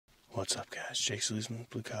What's up, guys? Jake SLEASMAN,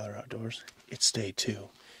 Blue Collar Outdoors. It's day 2.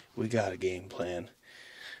 We got a game plan.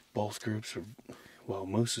 Both groups were, well,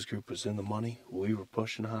 Moose's group was in the money. We were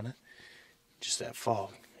pushing on it. Just that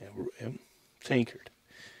fog. It tinkered.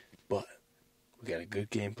 But we got a good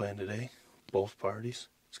game plan today. Both parties.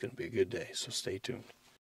 It's going to be a good day, so stay tuned.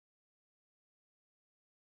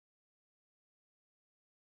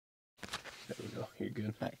 There we go. You're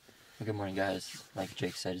good. All right. Well, good morning, guys. Like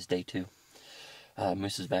Jake said, it's day 2.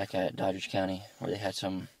 Moose is back at Doddridge County, where they had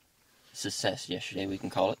some success yesterday, we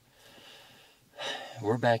can call it.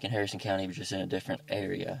 We're back in Harrison County, but just in a different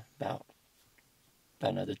area, about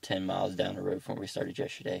another 10 miles down the road from where we started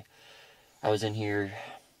yesterday. I was in here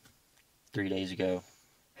 3 days ago,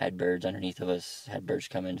 had birds underneath of us, had birds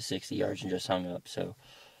come into 60 yards and just hung up. So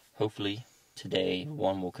hopefully today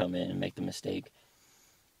one will come in and make the mistake.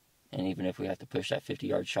 And even if we have to push that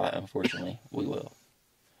 50-yard shot, unfortunately, we will.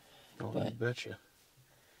 Oh, But I betcha.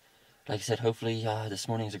 like I said, hopefully this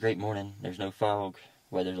morning's a great morning. There's no fog.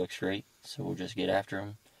 Weather looks great, so we'll just get after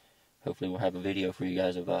them. Hopefully we'll have a video for you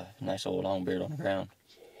guys of a nice old longbeard on the ground.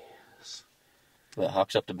 Yes. But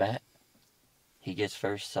Hawk's up to bat. He gets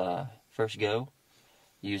first go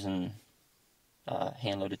using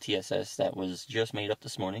hand-loaded TSS that was just made up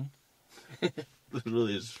this morning.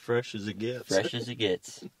 Literally as fresh as it gets. Fresh as it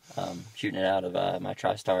gets. Shooting it out of my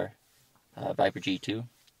TriStar Viper G2,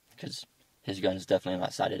 because his gun is definitely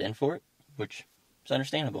not sighted in for it, which is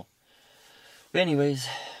understandable. But anyways,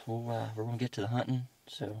 we're going to get to the hunting,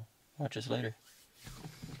 so watch us later.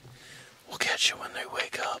 We'll catch you when they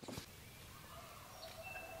wake up.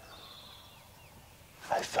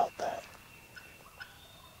 I felt that.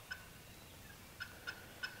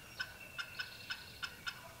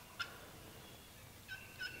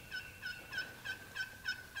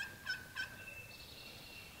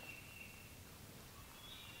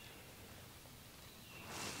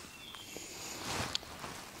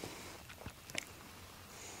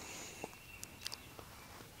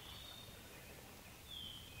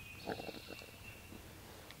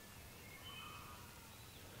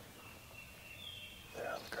 They're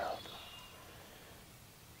on the ground.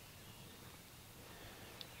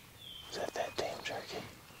 Is that damn jerky?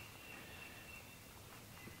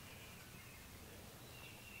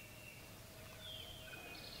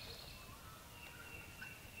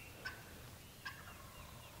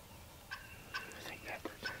 I think that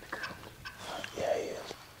bird's on the ground. Yeah, he is.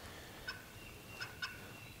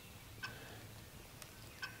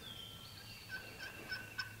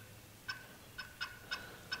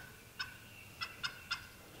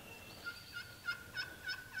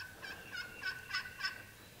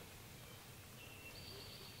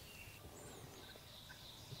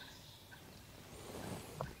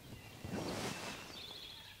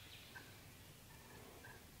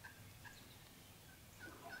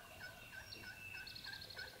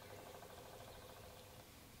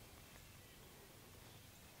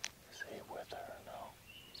 Is he with her or no?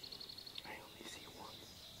 I only see one.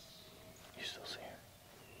 You still see her?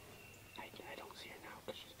 I don't see her now,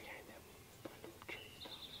 but she's behind that bundle of trees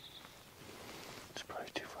down there. It's probably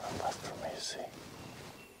too far left for me to see.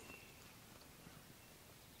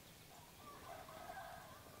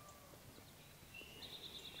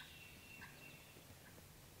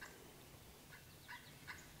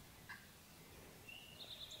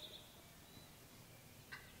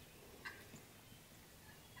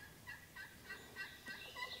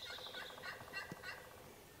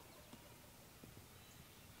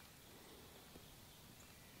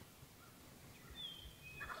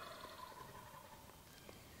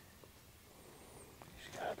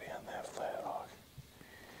 She's gotta be on that flat rock.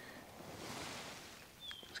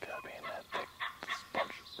 It's gotta be in that thick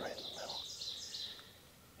bunch right in the middle.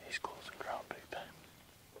 He's closing ground big time.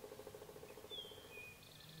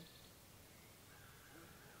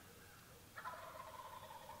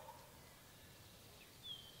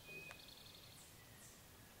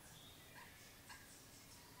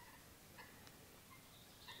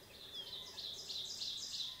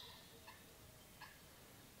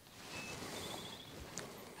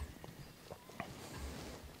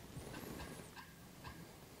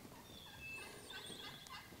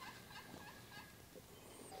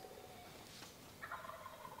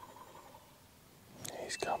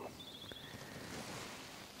 He's coming.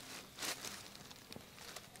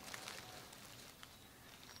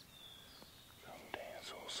 Come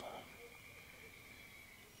dance, old son.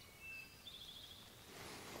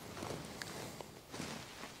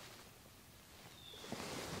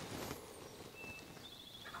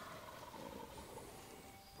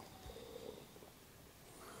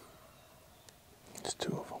 It's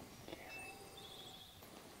 2 of them.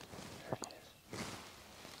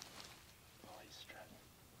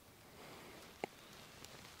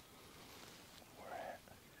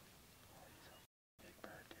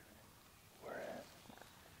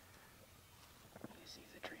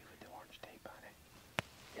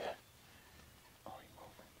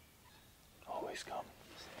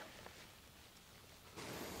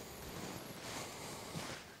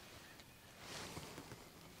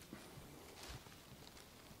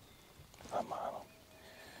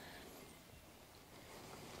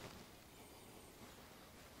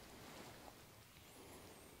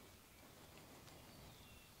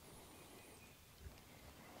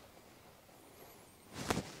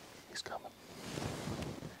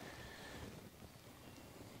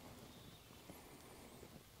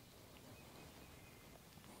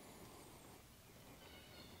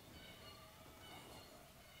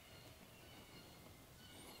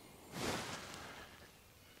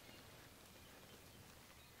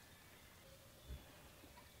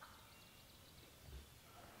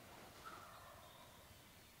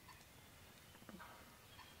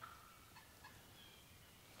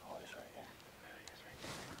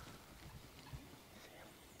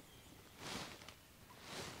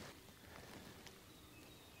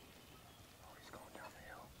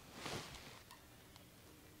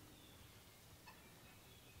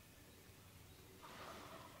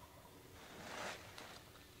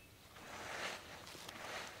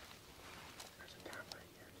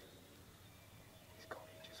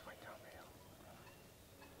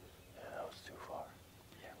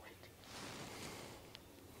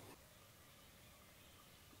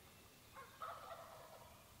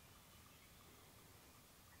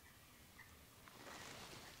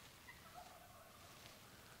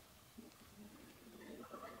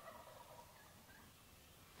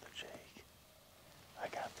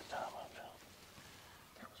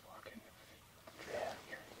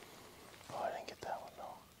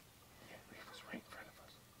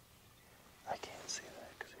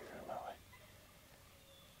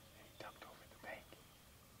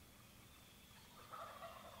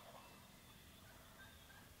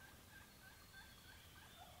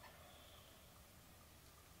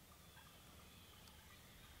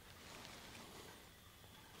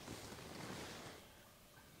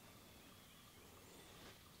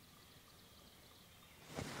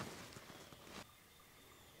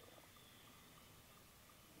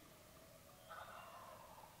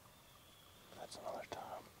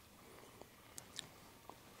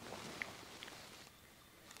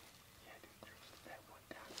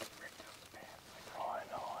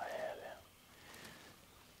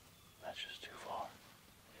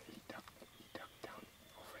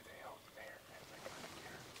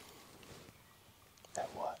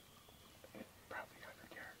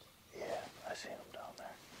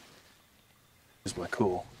 my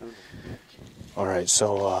cool. Alright,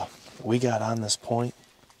 so we got on this point.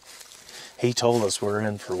 He told us we're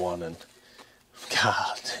in for one, and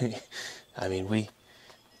God, I mean,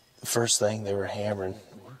 the first thing they were hammering,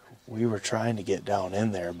 we were trying to get down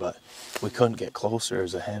in there, but we couldn't get closer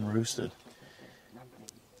as a hen roosted.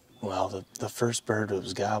 Well, the first bird that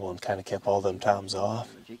was gobbling kind of kept all them toms off,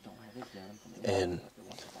 and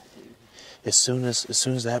as soon as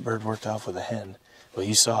that bird worked off with a hen, well,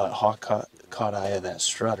 you saw it, hawk caught eye of that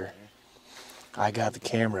strutter. I got the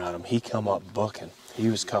camera on him. He come up booking. He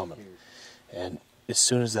was coming, and as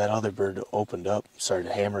soon as that other bird opened up,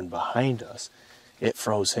 started hammering behind us, it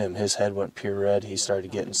froze him. His head went pure red. He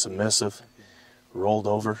started getting submissive, rolled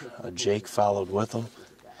over. Jake followed with him,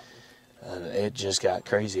 and it just got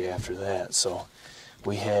crazy after that. So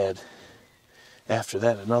we had, after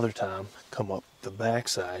that, another tom come up the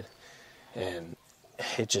backside, and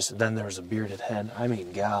then there was a bearded hen. I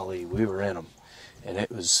mean, golly, we were in them. And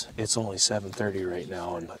it's only 7:30 right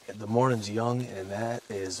now, and the morning's young, and that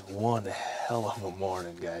is one hell of a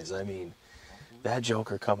morning, guys. I mean, that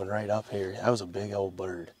joker coming right up here, that was a big old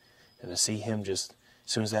bird. And to see him just,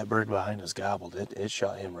 as soon as that bird behind us gobbled, it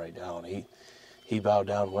shot him right down. He bowed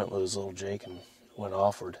down, went with his little Jake, and went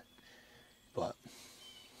offward. But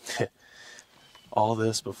all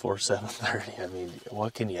this before 7:30, I mean,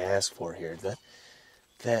 what can you ask for here?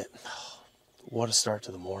 What a start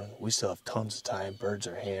to the morning. We still have tons of time. Birds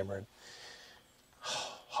are hammering.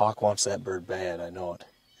 Hawk wants that bird bad, I know it.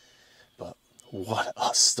 But what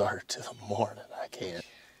a start to the morning. I can't.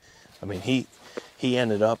 I mean, he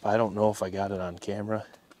ended up, I don't know if I got it on camera,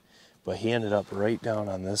 but he ended up right down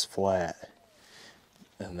on this flat.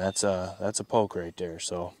 And that's a poke right there,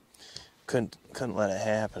 so couldn't let it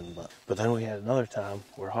happen. But then we had another time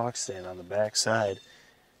where Hawk's standing on the back side.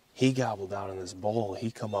 He gobbled down in this bowl.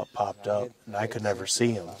 He come up, popped up, and I could never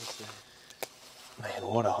see him. Man,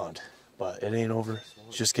 what a hunt. But it ain't over.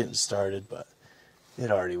 It's just getting started, but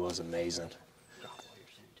it already was amazing.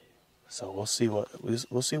 So we'll see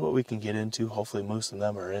what we can get into. Hopefully Moose and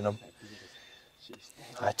them are in them.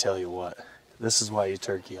 I tell you what, this is why you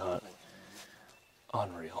turkey hunt.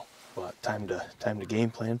 Unreal. But time to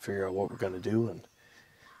game plan, figure out what we're going to do, and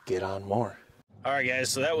get on more. All right, guys,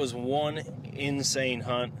 so that was one insane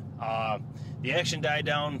hunt. The action died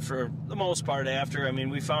down for the most part after. I mean,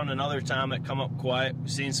 we found another tom that come up quiet. We've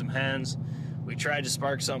seen some hens. We tried to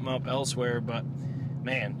spark something up elsewhere, but,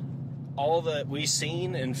 man, all that we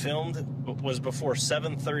seen and filmed was before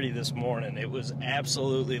 7:30 this morning. It was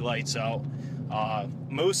absolutely lights out.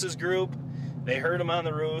 Moose's group, they heard him on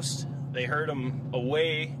the roost. They heard him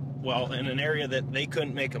away, well, in an area that they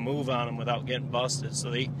couldn't make a move on him without getting busted,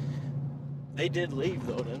 so they did leave,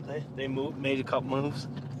 though, didn't they? They made a couple moves.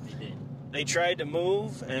 They did. They tried to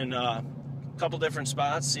move and a couple different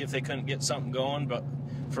spots, see if they couldn't get something going. But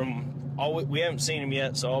from all we haven't seen them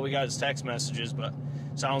yet, so all we got is text messages. But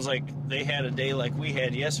sounds like they had a day like we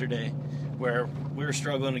had yesterday, where we were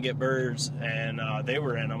struggling to get birds, and they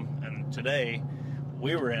were in them. And today,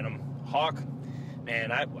 we were in them. Hawk,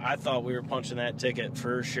 man, I thought we were punching that ticket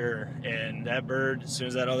for sure. And that bird, as soon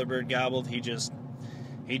as that other bird gobbled, he just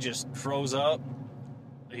froze up.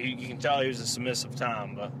 You can tell he was a submissive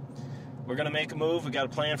tom, but we're going to make a move. We got a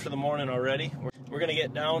plan for the morning already. We're going to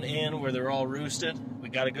get down in where they're all roosted. We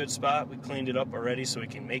got a good spot. We cleaned it up already so we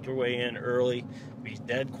can make our way in early, be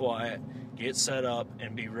dead quiet, get set up,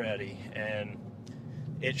 and be ready. And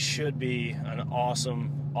it should be an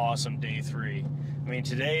awesome, awesome day 3. I mean,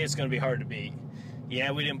 today it's going to be hard to beat.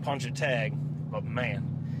 Yeah, we didn't punch a tag, but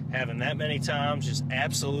man, having that many toms just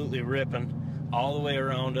absolutely ripping all the way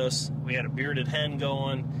around us. We had a bearded hen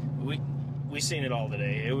going. We seen it all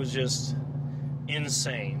today. It was just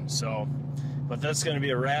insane. So, but that's going to be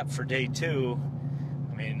a wrap for day 2.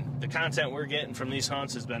 I mean, the content we're getting from these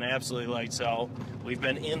hunts has been absolutely lights out. We've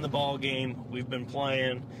been in the ball game. We've been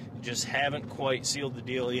playing. Just haven't quite sealed the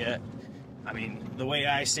deal yet. I mean, the way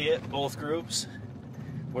I see it, both groups,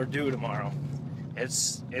 we're due tomorrow.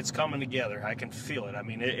 It's coming together. I can feel it. I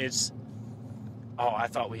mean, it's. Oh, I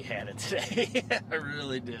thought we had it today. I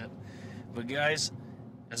really did. But guys,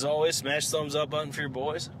 as always, smash the thumbs up button for your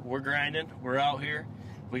boys. We're grinding. We're out here.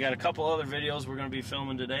 We got a couple other videos we're going to be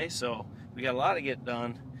filming today, so we got a lot to get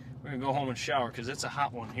done. We're going to go home and shower because it's a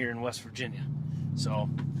hot one here in West Virginia. So,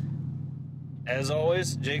 as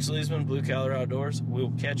always, Jake SLEASMAN, Blue Collar Outdoors.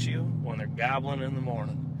 We'll catch you when they're gobbling in the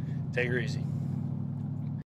morning. Take her easy.